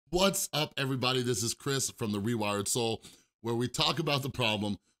What's up, everybody? This is Chris from The Rewired Soul, where we talk about the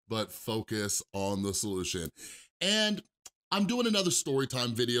problem, but focus on the solution. And I'm doing another storytime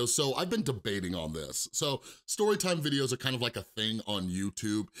video, so I've been debating on this. So storytime videos are kind of like a thing on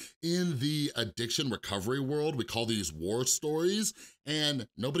YouTube. In the addiction recovery world, we call these war stories, and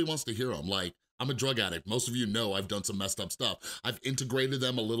nobody wants to hear them. Like, I'm a drug addict. Most of you know I've done some messed up stuff. I've integrated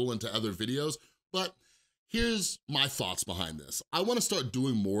them a little into other videos, but here's my thoughts behind this. I wanna start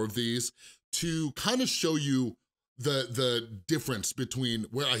doing more of these to kind of show you the difference between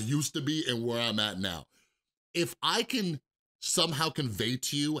where I used to be and where I'm at now. If I can somehow convey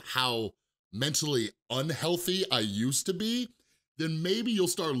to you how mentally unhealthy I used to be, then maybe you'll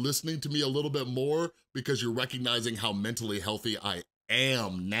start listening to me a little bit more because you're recognizing how mentally healthy I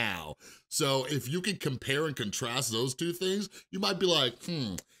am now. So if you can compare and contrast those two things, you might be like,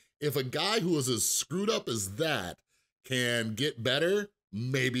 if a guy who is as screwed up as that can get better,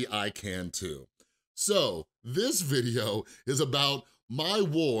 maybe I can too. So this video is about my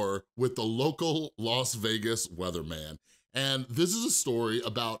war with the local Las Vegas weatherman. And this is a story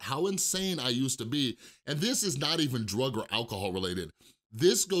about how insane I used to be. And this is not even drug or alcohol related.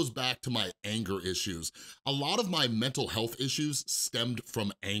 This goes back to my anger issues. A lot of my mental health issues stemmed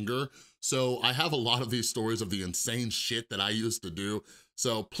from anger. So I have a lot of these stories of the insane shit that I used to do.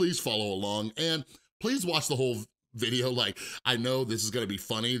 So please follow along and please watch the whole video. Like, I know this is gonna be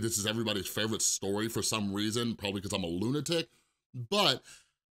funny. This is everybody's favorite story for some reason, probably because I'm a lunatic. But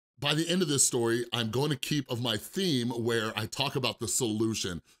by the end of this story, I'm going to keep of my theme where I talk about the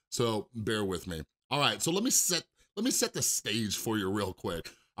solution. So bear with me. All right, so let me set the stage for you real quick.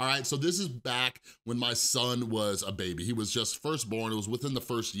 All right, so this is back when my son was a baby. He was just first born. It was within the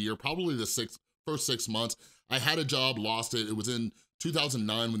first year, probably the first 6 months. I had a job, lost it. It was in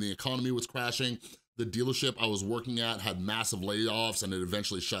 2009 when the economy was crashing. The dealership I was working at had massive layoffs and it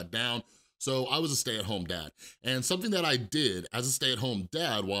eventually shut down. So I was a stay-at-home dad. And something that I did as a stay-at-home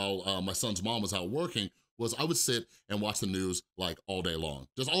dad while my son's mom was out working was I would sit and watch the news like all day long,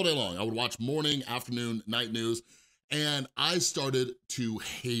 just all day long. I would watch morning, afternoon, night news, and I started to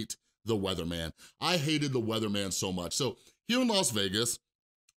hate the weatherman. I hated the weatherman so much. So here in Las Vegas,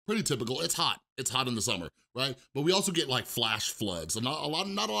 pretty typical, it's hot. It's hot in the summer, right? But we also get like flash floods. And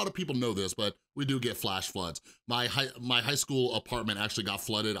not a lot of people know this, but we do get flash floods. My high school apartment actually got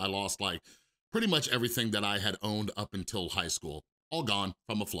flooded. I lost like pretty much everything that I had owned up until high school, all gone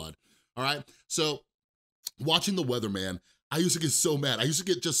from a flood, all right? So watching the weatherman, I used to get so mad. I used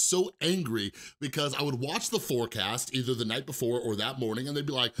to get just so angry because I would watch the forecast either the night before or that morning and they'd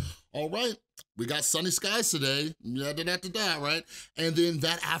be like, all right, we got sunny skies today, right? And then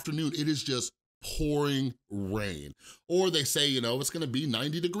that afternoon, it is just pouring rain. Or they say, you know, it's gonna be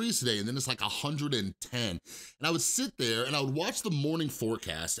 90 degrees today and then it's like 110. And I would sit there and I would watch the morning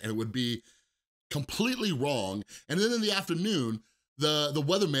forecast and it would be completely wrong. And then in the afternoon, the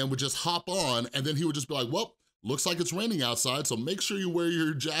weatherman would just hop on and then he would just be like, well, looks like it's raining outside, so make sure you wear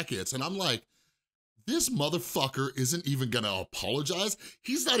your jackets. And I'm like, this motherfucker isn't even gonna apologize.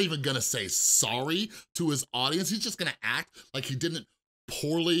 He's not even gonna say sorry to his audience. He's just gonna act like he didn't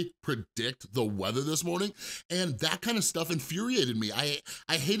poorly predict the weather this morning. And that kind of stuff infuriated me.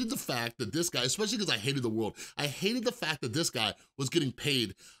 I hated the fact that this guy, especially because I hated the world, I hated the fact that this guy was getting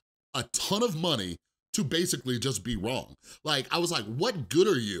paid a ton of money to basically just be wrong. Like, I was like, what good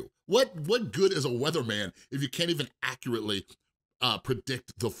are you? What good is a weatherman if you can't even accurately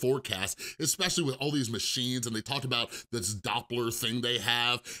predict the forecast, especially with all these machines, and they talked about this Doppler thing they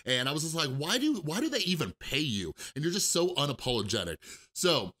have, and I was just like, why do they even pay you? And you're just so unapologetic.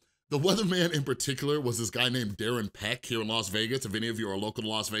 So the weatherman in particular was this guy named Darren Peck here in Las Vegas. If any of you are local to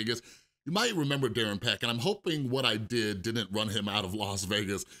Las Vegas, you might remember Darren Peck, and I'm hoping what I did didn't run him out of Las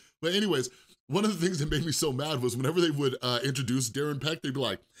Vegas. But anyways, one of the things that made me so mad was whenever they would introduce Darren Peck, they'd be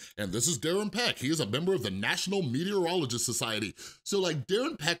like, and this is Darren Peck. He is a member of the National Meteorologist Society. So like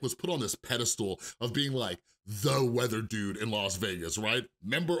Darren Peck was put on this pedestal of being like the weather dude in Las Vegas, right?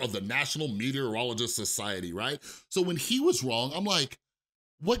 Member of the National Meteorologist Society, right? So when he was wrong, I'm like,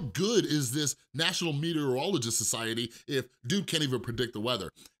 what good is this National Meteorologist Society if dude can't even predict the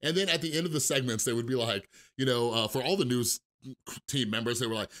weather? And then at the end of the segments, they would be like, you know, for all the news team members, they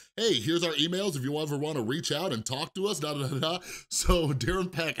were like, hey, here's our emails if you ever want to reach out and talk to us, So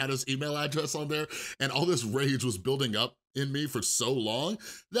Darren Peck had his email address on there, and all this rage was building up in me for so long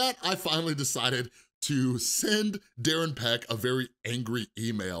that I finally decided to send Darren Peck a very angry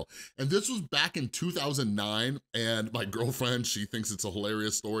email. And this was back in 2009, and my girlfriend, she thinks it's a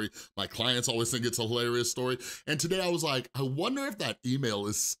hilarious story. My clients always think it's a hilarious story. And today I was like, I wonder if that email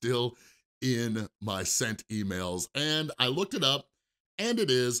is still in my sent emails. And I looked it up, and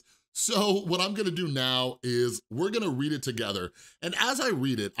it is. So what I'm gonna do now is we're gonna read it together. And as I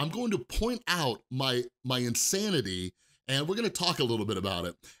read it, I'm going to point out my insanity, and we're gonna talk a little bit about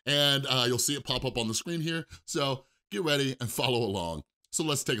it. And you'll see it pop up on the screen here. So get ready and follow along. So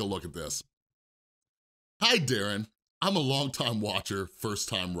let's take a look at this. Hi, Darren. I'm a longtime watcher,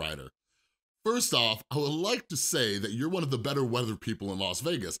 first-time writer. First off, I would like to say that you're one of the better weather people in Las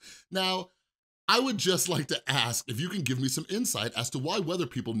Vegas. Now, I would just like to ask if you can give me some insight as to why weather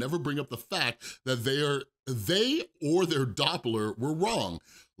people never bring up the fact that they or their Doppler were wrong.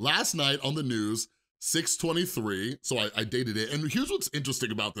 Last night on the news, 6/23, so I dated it, and here's what's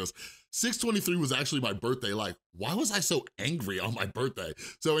interesting about this. 6/23 was actually my birthday. Like, why was I so angry on my birthday?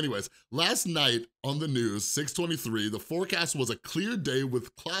 So anyways, last night on the news, 6/23, the forecast was a clear day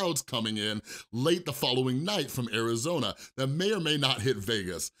with clouds coming in late the following night from Arizona that may or may not hit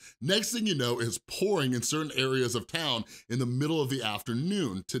Vegas. Next thing you know, it's pouring in certain areas of town in the middle of the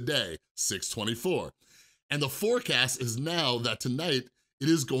afternoon today, 6/24. And the forecast is now that tonight, it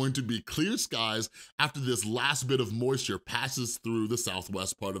is going to be clear skies after this last bit of moisture passes through the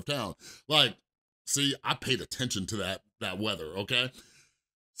southwest part of town. Like, see, I paid attention to that weather, okay?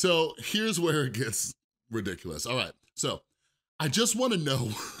 So here's where it gets ridiculous. All right, so I just wanna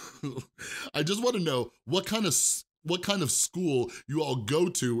know, what kind of school you all go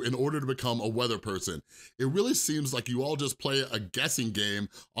to in order to become a weather person. It really seems like you all just play a guessing game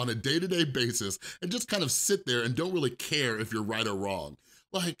on a day-to-day basis and just kind of sit there and don't really care if you're right or wrong.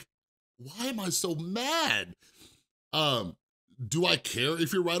 Like, why am I so mad? Do I care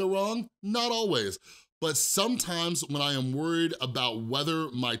if you're right or wrong? Not always. But sometimes when I am worried about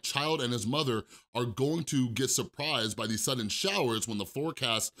whether my child and his mother are going to get surprised by these sudden showers when the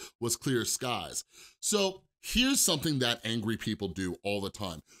forecast was clear skies. So here's something that angry people do all the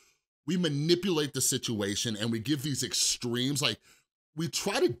time. We manipulate the situation and we give these extremes, like we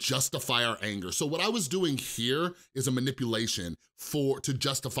try to justify our anger. So what I was doing here is a manipulation to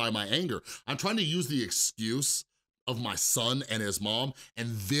justify my anger. I'm trying to use the excuse of my son and his mom, and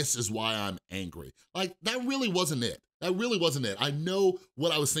this is why I'm angry. Like, that really wasn't it. That really wasn't it. I know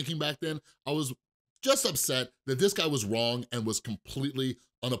what I was thinking back then. I was just upset that this guy was wrong and was completely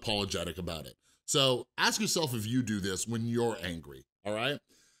unapologetic about it. So ask yourself if you do this when you're angry, all right?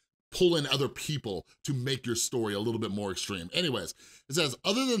 Pull in other people to make your story a little bit more extreme. Anyways, it says,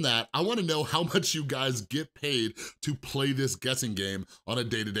 other than that, I wanna know how much you guys get paid to play this guessing game on a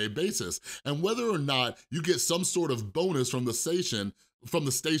day-to-day basis, and whether or not you get some sort of bonus from the station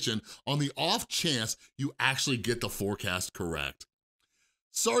on the off chance you actually get the forecast correct.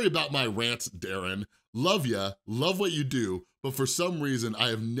 Sorry about my rants, Darren. Love ya, love what you do, but for some reason, I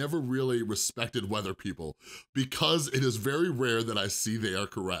have never really respected weather people because it is very rare that I see they are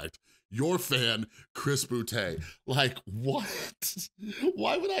correct. Your fan, Chris Boutte. Like, what?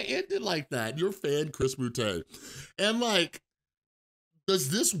 Why would I end it like that? Your fan, Chris Boutte. And like, does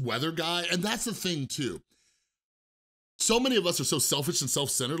this weather guy, and that's the thing too, so many of us are so selfish and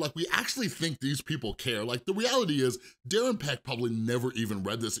self-centered, like we actually think these people care. Like the reality is, Darren Peck probably never even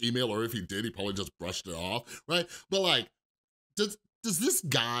read this email, or if he did, he probably just brushed it off, right? But like, does this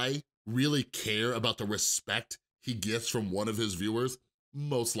guy really care about the respect he gets from one of his viewers?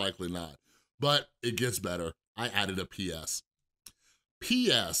 Most likely not, but it gets better. I added a PS.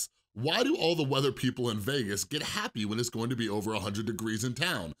 PS, why do all the weather people in Vegas get happy when it's going to be over 100 degrees in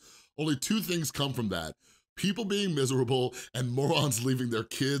town? Only two things come from that. People being miserable and morons leaving their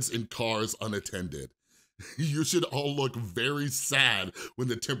kids in cars unattended. You should all look very sad when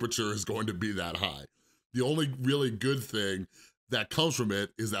the temperature is going to be that high. The only really good thing that comes from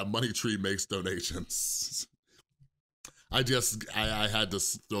it is that Money Tree makes donations. I had to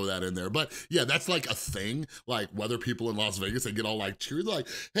throw that in there. But yeah, that's like a thing. Like weather people in Las Vegas, they get all like cheery, like,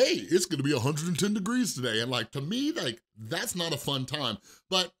 hey, it's gonna be 110 degrees today. And like, to me, like, that's not a fun time.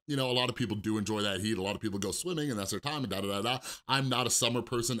 But you know, a lot of people do enjoy that heat. A lot of people go swimming and that's their time and da-da-da-da. I'm not a summer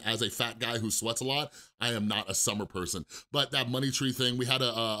person. As a fat guy who sweats a lot, I am not a summer person. But that Money Tree thing, we had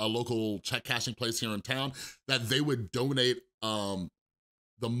a local check cashing place here in town that they would donate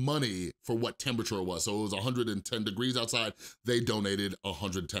the money for what temperature it was. So it was 110 degrees outside, they donated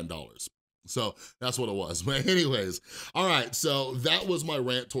 $110. So that's what it was. But anyways, all right, so that was my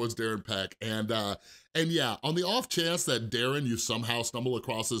rant towards Darren Peck. And yeah, on the off chance that Darren, you somehow stumble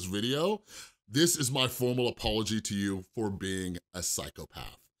across this video, this is my formal apology to you for being a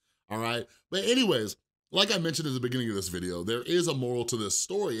psychopath, all right? But anyways, like I mentioned at the beginning of this video, there is a moral to this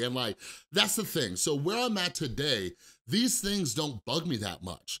story, and like, that's the thing. So where I'm at today, these things don't bug me that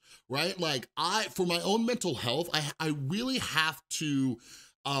much, right? Like for my own mental health, I really have to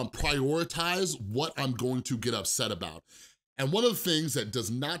prioritize what I'm going to get upset about. And one of the things that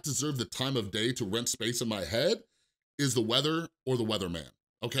does not deserve the time of day to rent space in my head is the weather or the weatherman,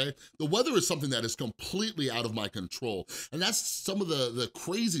 okay? The weather is something that is completely out of my control. And that's some of the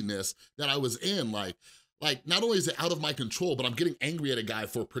craziness that I was in, like not only is it out of my control, but I'm getting angry at a guy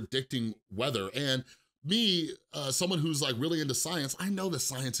for predicting weather. And me, someone who's like really into science, I know that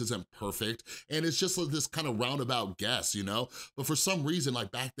science isn't perfect and it's just like this kind of roundabout guess, you know? But for some reason,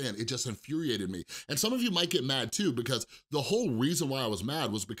 like back then, it just infuriated me. And some of you might get mad too, because the whole reason why I was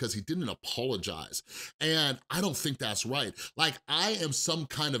mad was because he didn't apologize. And I don't think that's right. Like, I am some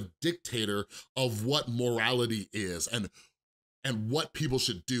kind of dictator of what morality is and what people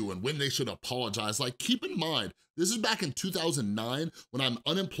should do and when they should apologize. Like, keep in mind, this is back in 2009 when I'm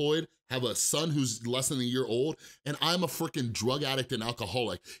unemployed, have a son who's less than a year old, and I'm a freaking drug addict and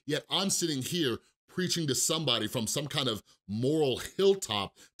alcoholic. Yet I'm sitting here preaching to somebody from some kind of moral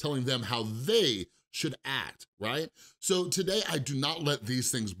hilltop, telling them how they should act, right? So today, I do not let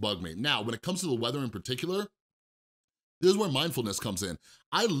these things bug me. Now, when it comes to the weather in particular, this is where mindfulness comes in.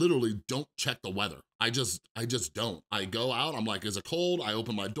 I literally don't check the weather. I just don't. I go out, I'm like, is it cold? I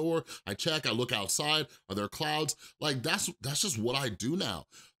open my door, I check, I look outside, are there clouds? Like, that's just what I do now.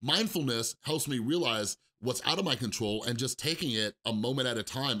 Mindfulness helps me realize what's out of my control and just taking it a moment at a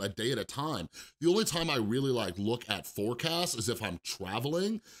time, a day at a time. The only time I really like look at forecasts is if I'm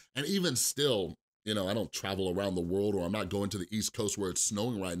traveling, and even still, you know, I don't travel around the world, or I'm not going to the East Coast where it's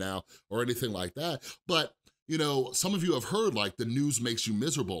snowing right now or anything like that. But you know, some of you have heard like the news makes you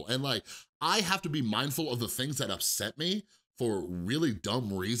miserable, and like I have to be mindful of the things that upset me for really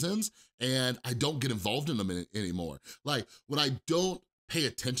dumb reasons, and I don't get involved in them anymore. Like when I don't pay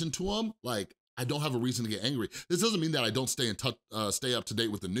attention to them, like I don't have a reason to get angry. This doesn't mean that I don't stay in touch, stay up to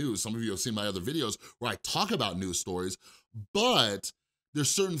date with the news. Some of you have seen my other videos where I talk about news stories, but there's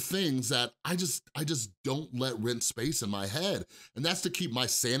certain things that I just don't let rent space in my head, and that's to keep my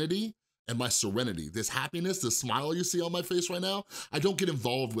sanity and my serenity. This happiness, this smile you see on my face right now, I don't get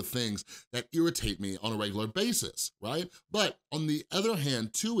involved with things that irritate me on a regular basis, right? But on the other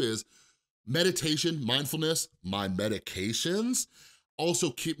hand too is meditation, mindfulness, my medications also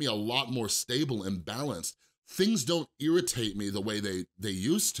keep me a lot more stable and balanced. Things don't irritate me the way they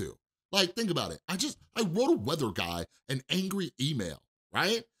used to. Like, think about it. I wrote a weather guy an angry email,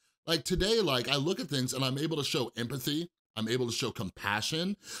 right? Like today, like I look at things and I'm able to show empathy, I'm able to show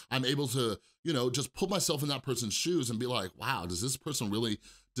compassion. I'm able to, you know, just put myself in that person's shoes and be like, wow, does this person really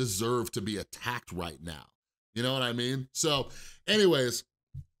deserve to be attacked right now? You know what I mean? So anyways,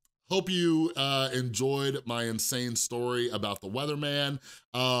 hope you enjoyed my insane story about the weatherman.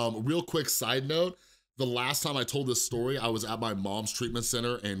 Real quick side note, the last time I told this story, I was at my mom's treatment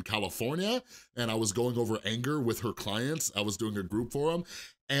center in California, and I was going over anger with her clients. I was doing a group for them.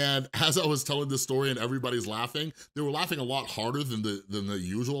 And as I was telling this story and everybody's laughing, they were laughing a lot harder than the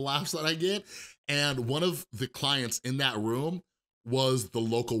usual laughs that I get. And one of the clients in that room was the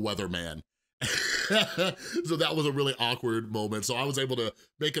local weatherman. So that was a really awkward moment. So I was able to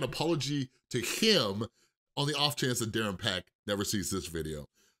make an apology to him on the off chance that Darren Peck never sees this video.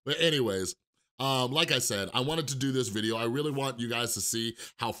 But anyways, like I said, I wanted to do this video. I really want you guys to see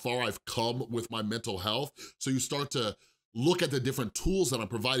how far I've come with my mental health. So you start to look at the different tools that I'm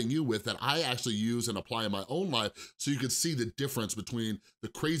providing you with that I actually use and apply in my own life, so you can see the difference between the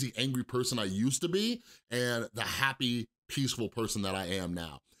crazy, angry person I used to be and the happy, peaceful person that I am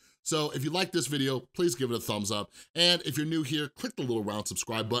now. So if you like this video, please give it a thumbs up. And if you're new here, click the little round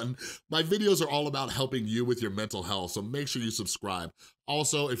subscribe button. My videos are all about helping you with your mental health, so make sure you subscribe.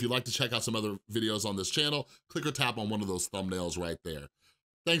 Also, if you'd like to check out some other videos on this channel, click or tap on one of those thumbnails right there.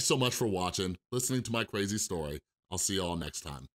 Thanks so much for watching, listening to my crazy story. I'll see you all next time.